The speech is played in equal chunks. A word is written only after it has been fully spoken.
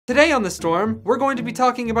Today on The Storm, we're going to be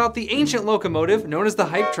talking about the ancient locomotive known as the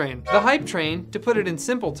hype train. The hype train, to put it in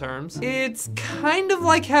simple terms, it's kind of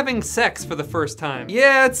like having sex for the first time.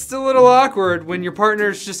 Yeah, it's a little awkward when your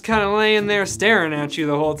partner's just kind of laying there staring at you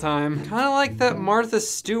the whole time. Kind of like that Martha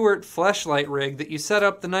Stewart fleshlight rig that you set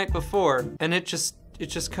up the night before, and it just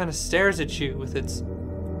kind of stares at you with its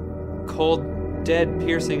cold, dead,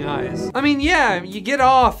 piercing eyes. I mean, yeah, you get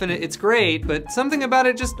off and it's great, but something about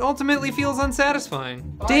it just ultimately feels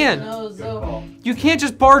unsatisfying. Dan, you can't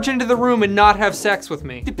just barge into the room and not have sex with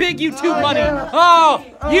me. The big YouTube money. Yeah. Oh,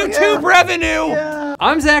 YouTube revenue. Yeah.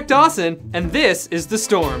 I'm Zach Dawson, and this is The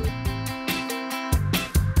Storm.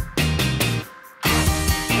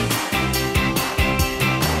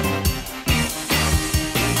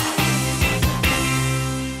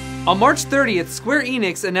 On March 30th, Square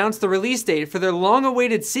Enix announced the release date for their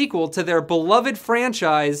long-awaited sequel to their beloved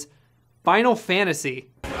franchise, Final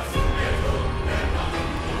Fantasy. A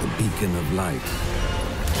beacon of light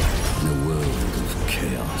in a world of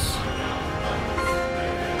chaos.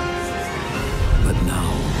 But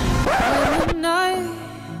now, when the night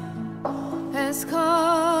has come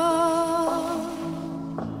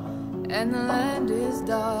and the land is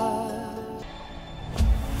dark,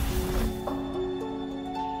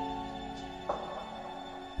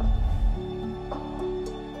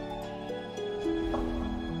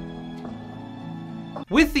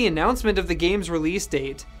 with the announcement of the game's release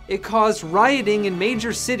date, it caused rioting in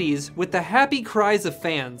major cities with the happy cries of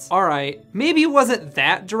fans. Alright, maybe it wasn't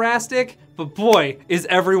that drastic, but boy, is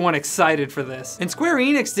everyone excited for this. And Square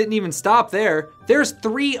Enix didn't even stop there. There's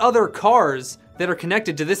 3 other cars that are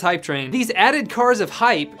connected to this hype train. These added cars of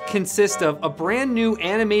hype consist of a brand new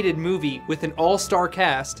animated movie with an all-star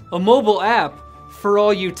cast, a mobile app for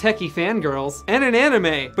all you techie fangirls, and an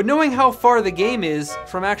anime. But knowing how far the game is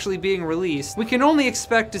from actually being released, we can only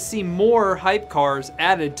expect to see more hype cars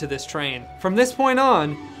added to this train. From this point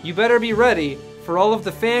on, you better be ready for all of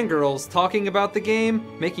the fangirls talking about the game,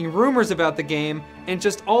 making rumors about the game, and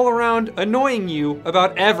just all around annoying you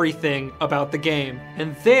about everything about the game.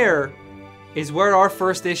 And there is where our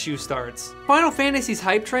first issue starts. Final Fantasy's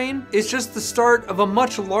hype train is just the start of a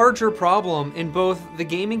much larger problem in both the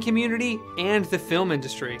gaming community and the film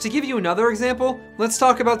industry. To give you another example, let's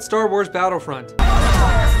talk about Star Wars Battlefront.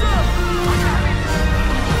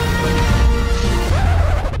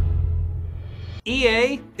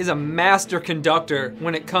 EA is a master conductor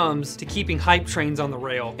when it comes to keeping hype trains on the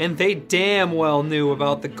rail, and they damn well knew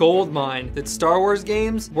about the gold mine that Star Wars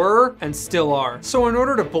games were and still are. So in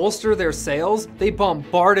order to bolster their sales, they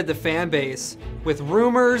bombarded the fan base with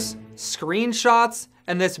rumors, screenshots,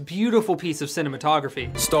 and this beautiful piece of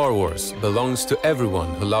cinematography. Star Wars belongs to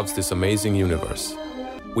everyone who loves this amazing universe.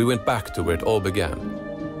 We went back to where it all began.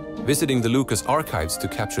 Visiting the Lucas archives to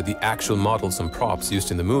capture the actual models and props used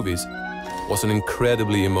in the movies was an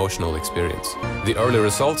incredibly emotional experience. The early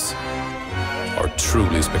results are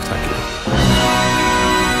truly spectacular.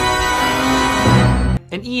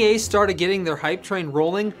 And EA started getting their hype train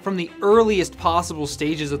rolling from the earliest possible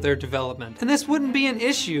stages of their development. And this wouldn't be an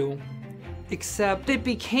issue, except it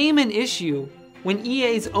became an issue when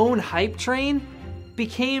EA's own hype train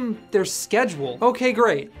became their schedule. Okay,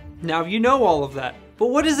 great. Now you know all of that. But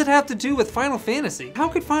what does it have to do with Final Fantasy? How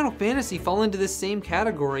could Final Fantasy fall into this same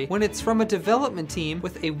category when it's from a development team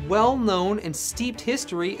with a well-known and steeped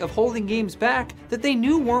history of holding games back that they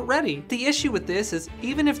knew weren't ready? The issue with this is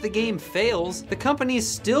even if the game fails, the company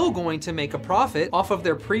is still going to make a profit off of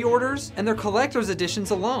their pre-orders and their collector's editions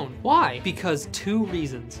alone. Why? Because 2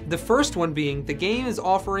 reasons. The first one being the game is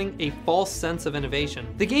offering a false sense of innovation.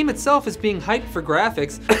 The game itself is being hyped for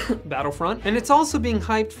graphics, Battlefront, and it's also being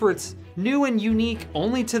hyped for its new and unique,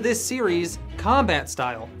 only to this series, combat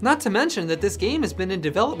style. Not to mention that this game has been in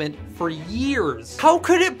development for years. How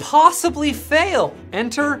could it possibly fail?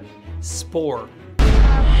 Enter Spore.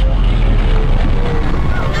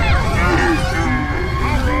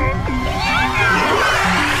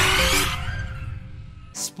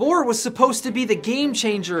 Spore was supposed to be the game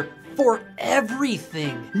changer for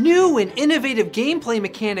everything. New and innovative gameplay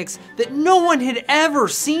mechanics that no one had ever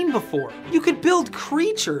seen before. You could build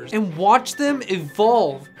creatures and watch them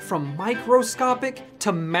evolve from microscopic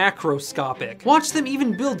to macroscopic. Watch them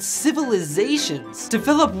even build civilizations,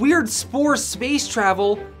 develop weird spore space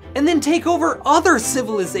travel, and then take over other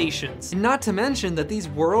civilizations. And not to mention that these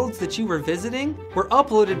worlds that you were visiting were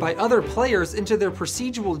uploaded by other players into their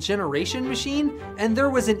procedural generation machine, and there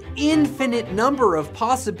was an infinite number of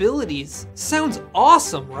possibilities. Sounds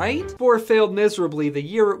awesome, right? Spore failed miserably the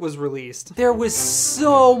year it was released. There was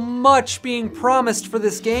so much being promised for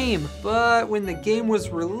this game, but when the game was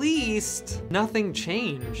released, nothing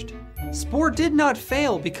changed. Spore did not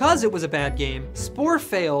fail because it was a bad game. Spore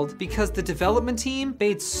failed because the development team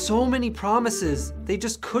made so many promises, they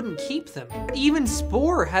just couldn't keep them. Even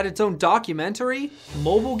Spore had its own documentary,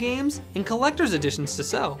 mobile games, and collector's editions to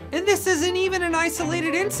sell. And this isn't even an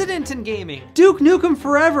isolated incident in gaming. Duke Nukem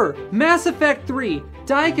Forever, Mass Effect 3,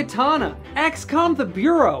 Daikatana, XCOM The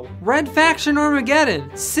Bureau, Red Faction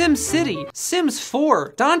Armageddon, Sim City, Sims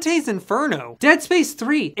 4, Dante's Inferno, Dead Space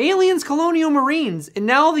 3, Aliens Colonial Marines, and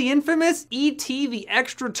now the infamous E.T. the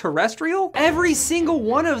Extraterrestrial? Every single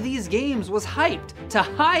one of these games was hyped to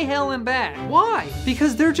high hell and back. Why?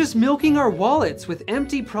 Because they're just milking our wallets with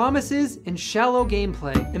empty promises and shallow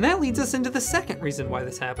gameplay. And that leads us into the second reason why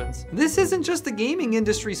this happens. This isn't just the gaming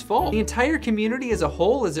industry's fault. The entire community as a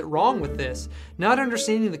whole is at wrong with this, not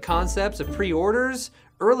understanding the concepts of pre-orders,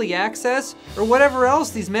 early access, or whatever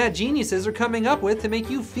else these mad geniuses are coming up with to make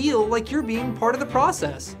you feel like you're being part of the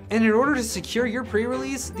process. And in order to secure your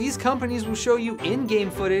pre-release, these companies will show you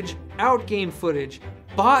in-game footage, out-game footage,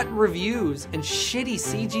 bot reviews, and shitty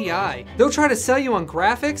CGI. They'll try to sell you on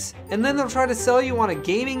graphics, and then they'll try to sell you on a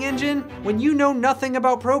gaming engine when you know nothing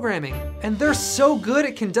about programming. And they're so good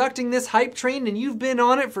at conducting this hype train, and you've been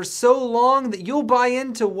on it for so long that you'll buy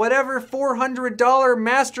into whatever $400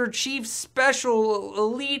 Master Chief Special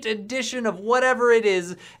Elite Edition of whatever it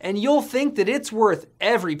is, and you'll think that it's worth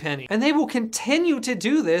every penny. And they will continue to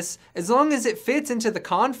do this as long as it fits into the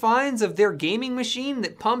confines of their gaming machine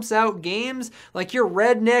that pumps out games like your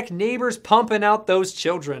redneck neighbors pumping out those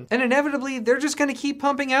children. And inevitably, they're just gonna keep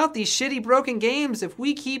pumping out these shitty broken games if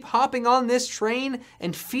we keep hopping on this train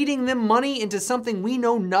and feeding them money into something we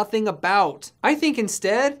know nothing about. I think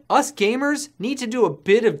instead, us gamers need to do a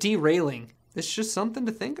bit of derailing. It's just something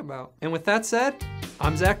to think about. And with that said,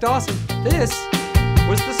 I'm Zach Dawson. This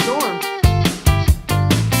was The Storm.